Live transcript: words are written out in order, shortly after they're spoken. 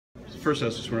First, I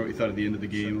was just wondering what you thought at the end of the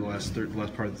game, the last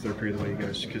part of the third period, the way you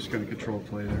guys just kind of controlled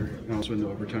play there, and also into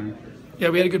overtime. Yeah,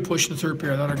 we had a good push in the third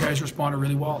period. I thought our guys responded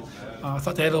really well. I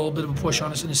thought they had a little bit of a push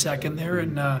on us in the second there,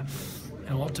 and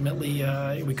ultimately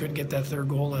we couldn't get that third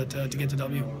goal to get the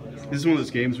W. This is one of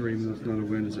those games where even though it's not a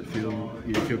win, does it feel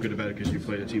good about it because you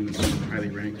played a team that's highly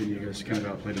ranked and you guys kind of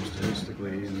outplayed them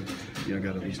statistically and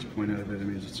got at least a point out of it? I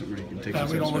mean, is it something where you can take?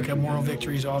 We don't look at moral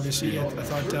victories, obviously. I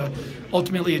thought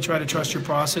ultimately you try to trust your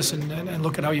process and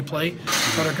look at how you play. I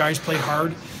thought our guys played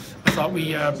hard. I thought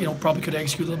we, probably could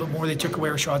execute a little bit more. They took away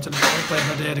our shots in the power play,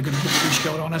 but they had a good free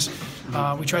scout on us.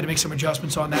 We tried to make some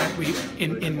adjustments on that.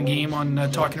 In the game on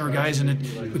talking to our guys, and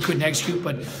we couldn't execute.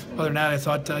 But other than that, I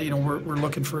thought we're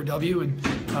looking for a W, and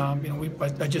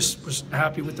I just was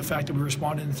happy with the fact that we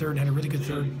responded in the third and had a really good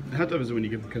third. How tough is it when you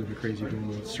give kind of a crazy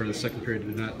goal at the start of the second period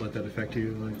and not let that affect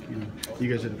you? Like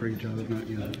you guys did a pretty good job of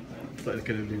not that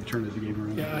kind of turn the game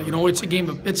around. Yeah, it's a game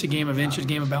of inches,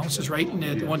 game of balances, right?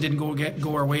 And one didn't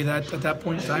go our way at that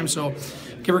point in time. So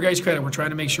give our guys credit. We're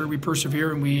trying to make sure we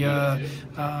persevere, and we, I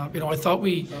thought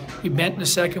we bent in the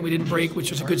second. We didn't break, which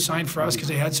was a good sign for us because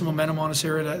they had some momentum on us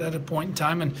there at a point in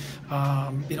time, and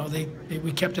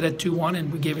we kept it at 2-1,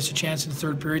 and we gave us a chance in the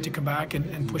third period to come back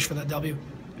and push for that W.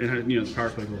 And the power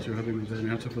play goals.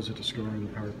 How tough was it to score on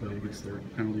the power play against their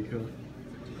penalty kill?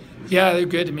 Yeah, they're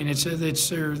good. I mean, it's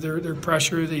their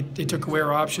pressure. They took away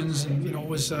our options, and it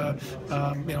was hey,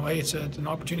 it's an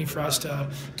opportunity for us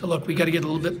to look. We got to get a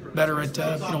little bit better at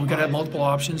we got to have multiple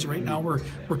options. Right now,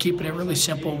 we're keeping it really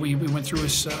simple. We went through a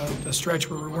stretch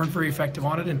where we weren't very effective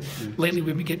on it, and lately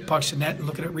we've been getting pucks in net and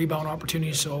looking at rebound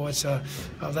opportunities. So it's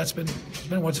that's been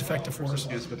what's effective for us.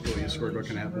 Yes, but the goal you scored, what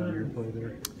can happen in your play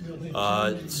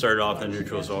there? Started off in the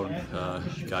neutral zone.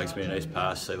 Geiger made a nice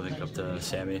pass. I linked up to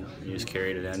Sammy. He just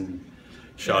carried it in.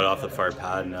 Shot off the far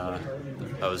pad, and I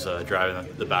was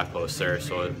driving the back post there,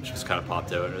 so it just kind of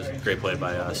popped out. It was a great play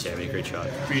by Sammy, great shot.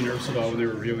 Were you nervous at all when they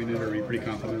were reviewing it, or were you pretty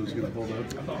confident it was going to hold up?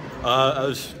 I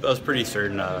was pretty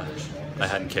certain I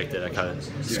hadn't kicked it. I kind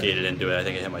of skated into it. I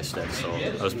think it hit my stick, so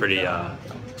I was pretty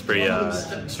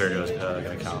certain it was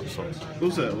going to count. So. What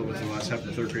was the last half of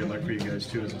the third period like for you guys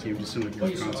too as a team? Just seemed like you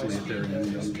were constantly there.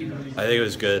 I think it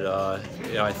was good.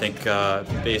 I think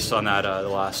based on that the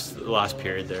last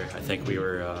period there, I think we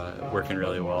were working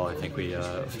really well. I think we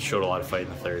showed a lot of fight in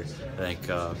the third. I think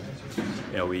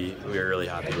we were really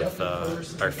happy with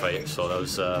our fight. So that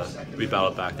was we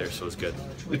battled back there, so it was good.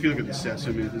 If you look at the stats,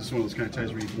 I mean, this is one of those kind of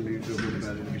times where you can feel good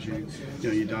about it because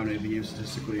you dominated the game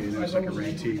statistically, and it was like a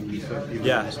ranked team.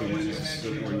 Yeah,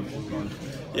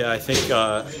 I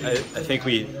think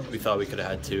we thought we could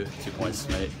have had two points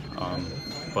tonight.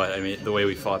 But I mean, the way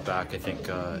we fought back, I think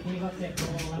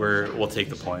we'll take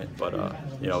the point. But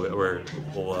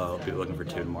we'll be looking for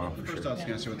 2 tomorrow for sure. First, I was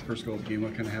going to say with the first goal of the game,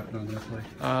 what kind of happened on that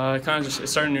play? It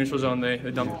started in neutral zone. They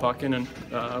dumped the puck in, and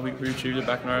we retrieved it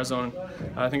back in our zone.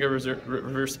 I think I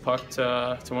reversed the puck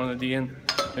to one of the D, and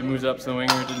it moved up to the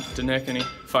winger to Nick, and he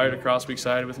fired across weak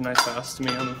side with a nice pass to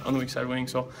me on the weak side wing.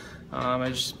 So I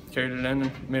just carried it in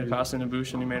and made a pass into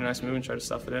Bush, and he made a nice move and tried to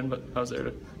stuff it in, but I was there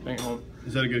to bring it home.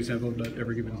 Is that a good example of not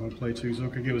ever giving one play too? So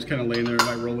it was kind of laying there, it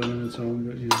might roll in on its own,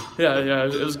 but Yeah,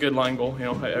 it was a good line goal.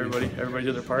 Everybody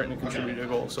did their part and it contributed to a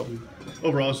goal. So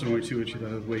overall, it's only 2 inches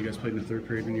the way you guys played in the third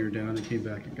period when you were down and came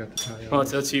back and got the tie. Well,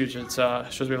 that's huge. It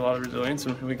shows we have a lot of resilience,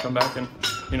 and we come back and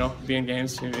be in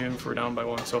games even if we're down by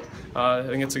 1. So I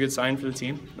think it's a good sign for the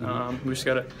team. We just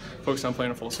got to focus on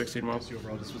playing a full 60 tomorrow. So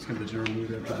overall, this was kind of the general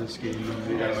mood after this game.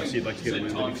 Obviously, you'd like to get a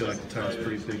win, but you feel like the tie is a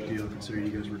pretty big deal considering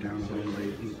you guys were down a little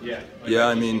late. Yeah,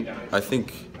 I mean, I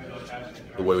think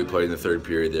the way we played in the third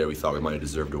period there, we thought we might have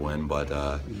deserved a win, but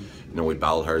we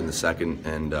battled hard in the second,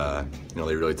 and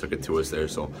they really took it to us there.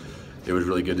 So it was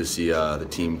really good to see the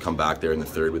team come back there in the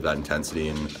third with that intensity.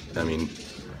 And I mean,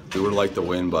 we would have liked the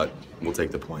win, but we'll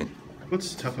take the point.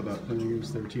 What's tough about playing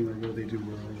against their team? Or what do they do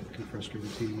well to frustrate the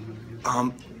team?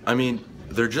 I mean,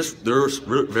 they're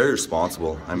very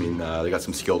responsible. I mean, they got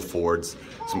some skilled forwards,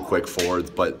 some quick forwards,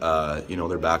 but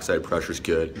their backside pressure's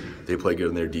good. They play good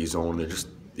in their D zone. They're just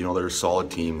they're a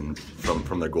solid team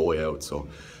from their goalie out. So,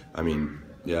 I mean,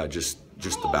 yeah, just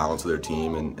the balance of their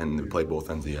team, and they play both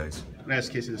ends of the ice. I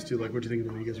asked Casey this too, what do you think of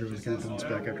the way you guys are really kind of bounced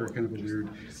back after kind of a weird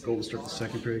goal to start the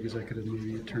second period, because that could have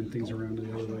maybe turned things around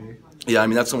the other way? Yeah, I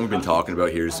mean, that's something we've been talking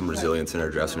about here, some resilience in our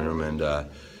dressing room, and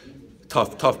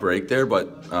tough break there, but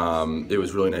it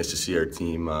was really nice to see our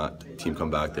team come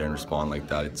back there and respond like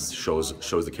that. It shows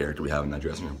the character we have in that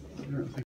dressing room.